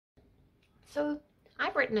So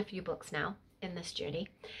I've written a few books now in this journey,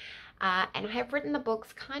 and I have written the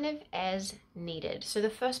books kind of as needed. So the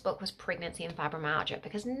first book was Pregnancy and Fibromyalgia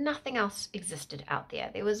because nothing else existed out there.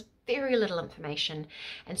 There was very little information,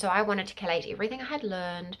 and so I wanted to collate everything I had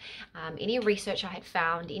learned, any research I had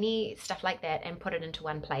found, any stuff like that, and put it into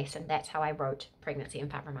one place, and that's how I wrote Pregnancy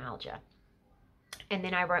and Fibromyalgia. And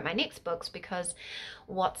then I wrote my next books because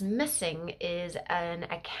what's missing is an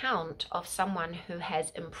account of someone who has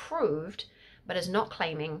improved but is not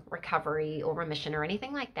claiming recovery or remission or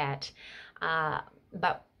anything like that,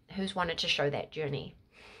 but who's wanted to show that journey.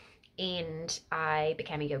 And I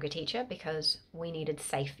became a yoga teacher because we needed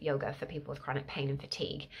safe yoga for people with chronic pain and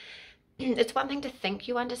fatigue. It's one thing to think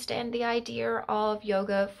you understand the idea of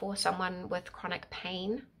yoga for someone with chronic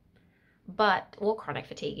pain, or chronic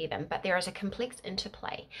fatigue even, but there is a complex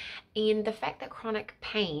interplay. And the fact that chronic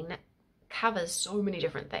pain covers so many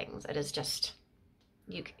different things, it is just,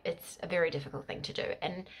 it's a very difficult thing to do.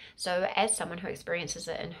 And so as someone who experiences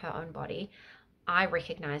it in her own body, I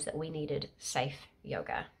recognized that we needed safe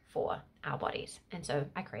yoga for our bodies. And so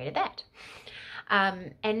I created that.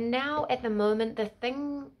 And now at the moment, the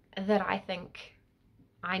thing that I think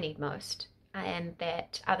I need most, and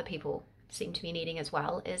that other people seem to be needing as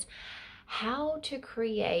well, is how to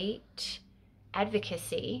create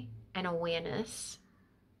advocacy and awareness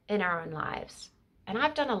in our own lives. And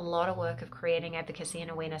I've done a lot of work of creating advocacy and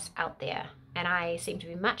awareness out there, and I seem to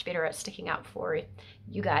be much better at sticking up for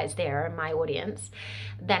you guys there in my audience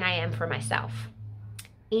than I am for myself.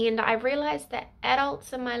 And I realized that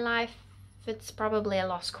adults in my life, it's probably a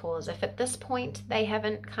lost cause. If at this point they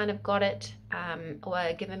haven't kind of got it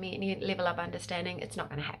or given me any level of understanding, it's not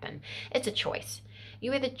going to happen. It's a choice.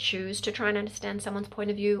 You either choose to try and understand someone's point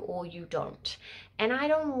of view or you don't. And I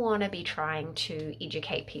don't want to be trying to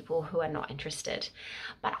educate people who are not interested.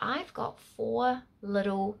 But I've got 4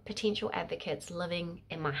 little potential advocates living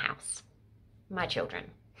in my house, my children.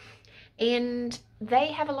 And they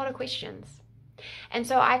have a lot of questions. And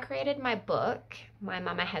so I created my book, My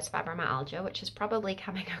Mama Has Fibromyalgia, which is probably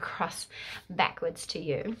coming across backwards to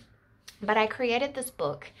you. But I created this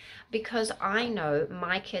book because I know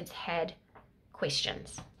my kids had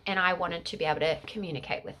questions, and I wanted to be able to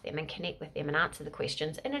communicate with them and connect with them and answer the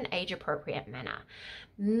questions in an age-appropriate manner.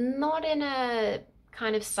 Not in a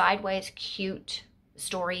kind of sideways cute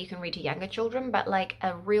story you can read to younger children, but like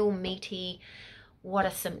a real meaty, what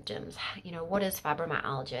are symptoms? You know, what is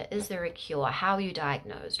fibromyalgia? Is there a cure? How are you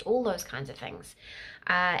diagnosed? All those kinds of things.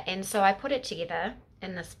 And so I put it together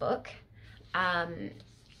in this book.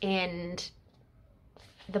 And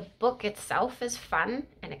the book itself is fun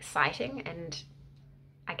and exciting, and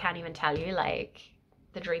I can't even tell you like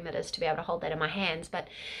the dream it is to be able to hold that in my hands. But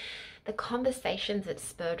the conversations it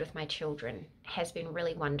spurred with my children has been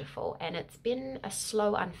really wonderful, and it's been a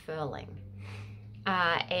slow unfurling.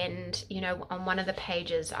 And you know, on one of the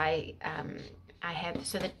pages I have,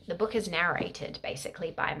 so the book is narrated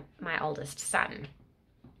basically by my oldest son,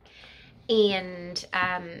 and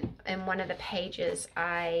in one of the pages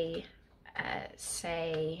I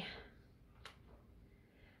say,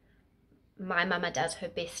 my mama does her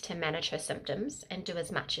best to manage her symptoms and do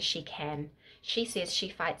as much as she can. She says she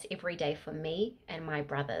fights every day for me and my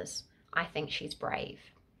brothers. I think she's brave.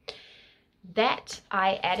 That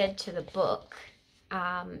I added to the book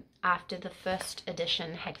after the first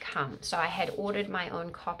edition had come. So I had ordered my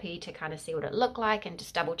own copy to kind of see what it looked like and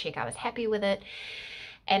just double check I was happy with it.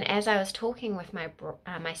 And as I was talking with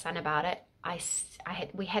my son about it,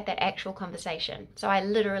 we had that actual conversation. So I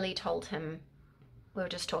literally told him, we were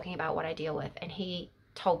just talking about what I deal with, and he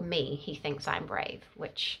told me he thinks I'm brave,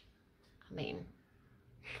 which, I mean,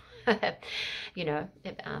 you know,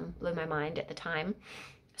 it blew my mind at the time.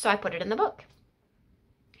 So I put it in the book.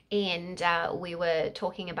 And we were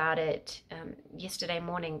talking about it yesterday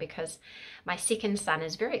morning because my second son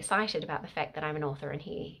is very excited about the fact that I'm an author, and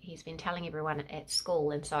he's been telling everyone at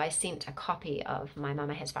school. And so I sent a copy of My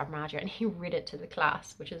Mama Has Fibromyalgia, and he read it to the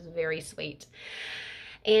class, which is very sweet.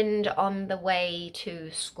 And on the way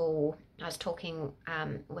to school, I was talking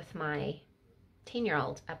with my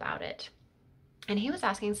 10-year-old about it. And he was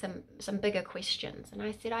asking some bigger questions. And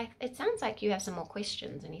I said, it sounds like you have some more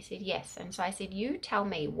questions. And he said, yes. And so I said, you tell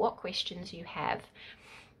me what questions you have.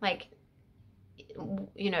 Like,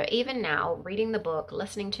 you know, even now, reading the book,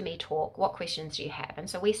 listening to me talk, what questions do you have? And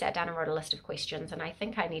so we sat down and wrote a list of questions. And I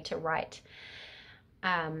think I need to write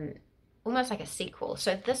almost like a sequel.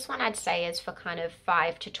 So this one I'd say is for kind of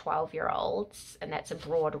 5 to 12-year-olds. And that's a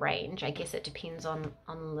broad range. I guess it depends on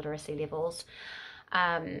literacy levels.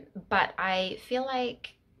 But I feel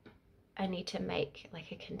like I need to make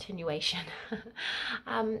like a continuation.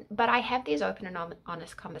 But I have these open and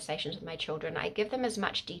honest conversations with my children. I give them as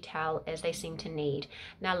much detail as they seem to need.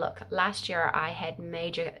 Now look, last year I had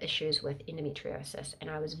major issues with endometriosis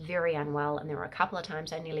and I was very unwell, and there were a couple of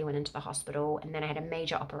times I nearly went into the hospital, and then I had a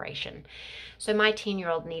major operation. So my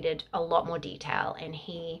 10-year-old needed a lot more detail, and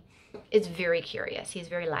he is very curious. He's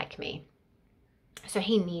very like me. So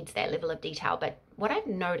he needs that level of detail. But what I've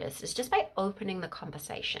noticed is just by opening the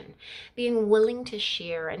conversation, being willing to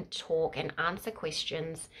share and talk and answer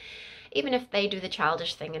questions, even if they do the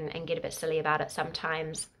childish thing and get a bit silly about it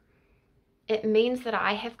sometimes, it means that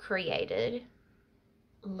I have created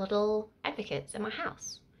little advocates in my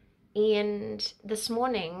house. And this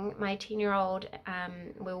morning, my 10-year-old,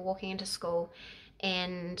 we were walking into school,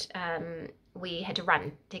 and we had to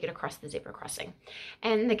run to get across the zebra crossing.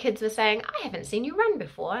 And the kids were saying, I haven't seen you run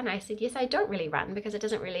before. And I said, yes, I don't really run because it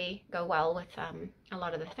doesn't really go well with a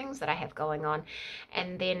lot of the things that I have going on.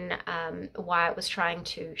 And then Wyatt was trying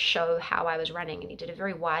to show how I was running, and he did a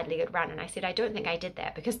very wide-legged run. And I said, I don't think I did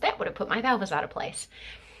that because that would have put my pelvis out of place.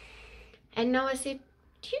 And Noah said,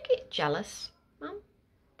 do you get jealous, Mum,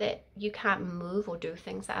 that you can't move or do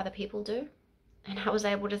things that other people do? And I was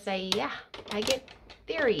able to say, yeah, I get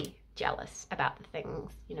very jealous about the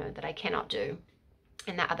things, you know, that I cannot do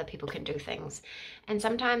and that other people can do things. And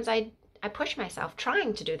sometimes I push myself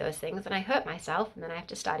trying to do those things and I hurt myself and then I have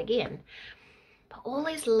to start again. But all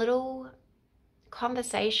these little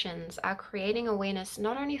conversations are creating awareness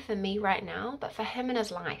not only for me right now, but for him in his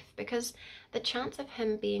life, because the chance of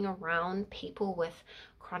him being around people with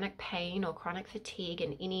chronic pain or chronic fatigue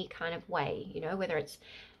in any kind of way, you know, whether it's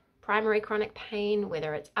primary chronic pain,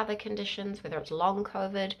 whether it's other conditions, whether it's long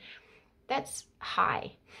COVID, that's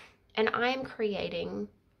high. And I am creating,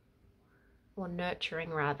 or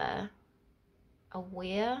nurturing rather,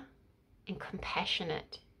 aware and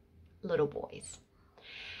compassionate little boys.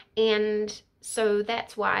 And so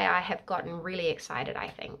that's why I have gotten really excited, I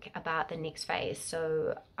think, about the next phase.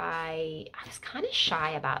 So I was kind of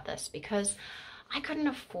shy about this because I couldn't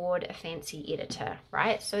afford a fancy editor,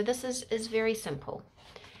 right? So this is very simple.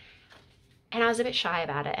 And I was a bit shy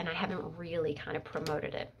about it, and I haven't really kind of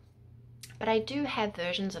promoted it. But I do have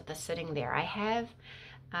versions of this sitting there. I have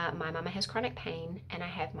My Mama Has Chronic Pain, and I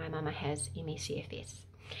have My Mama Has ME CFS.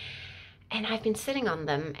 And I've been sitting on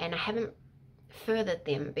them, and I haven't furthered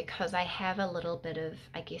them because I have a little bit of,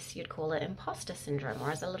 I guess you'd call it imposter syndrome, or I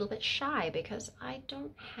was a little bit shy because I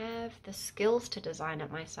don't have the skills to design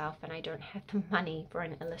it myself, and I don't have the money for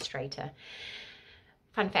an illustrator.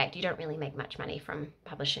 Fun fact, you don't really make much money from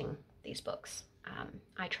publishing these books.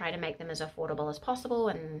 I try to make them as affordable as possible,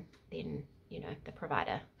 and then, you know, the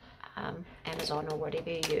provider, Amazon or whatever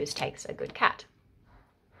you use, takes a good cut.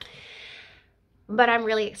 But I'm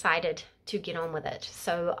really excited to get on with it.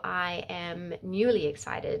 So I am newly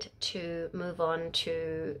excited to move on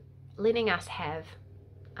to letting us have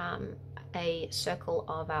a circle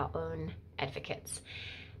of our own advocates,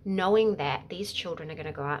 knowing that these children are going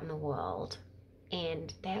to go out in the world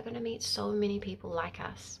and they're going to meet so many people like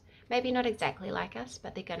us. Maybe not exactly like us,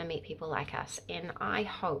 but they're going to meet people like us. And I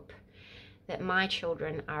hope that my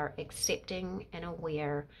children are accepting and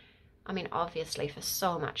aware. I mean, obviously for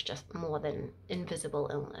so much just more than invisible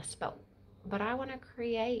illness, but I want to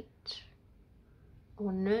create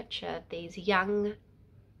or nurture these young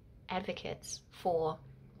advocates for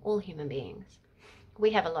all human beings.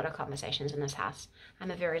 We have a lot of conversations in this house.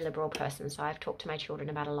 I'm a very liberal person, so I've talked to my children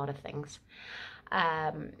about a lot of things.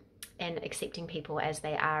 And accepting people as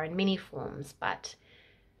they are in many forms. But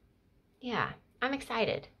yeah, I'm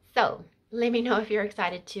excited. So let me know if you're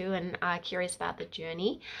excited too and are curious about the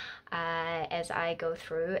journey as I go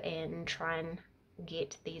through and try and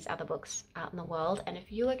get these other books out in the world. And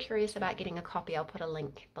if you are curious about getting a copy, I'll put a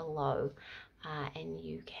link below and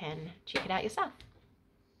you can check it out yourself.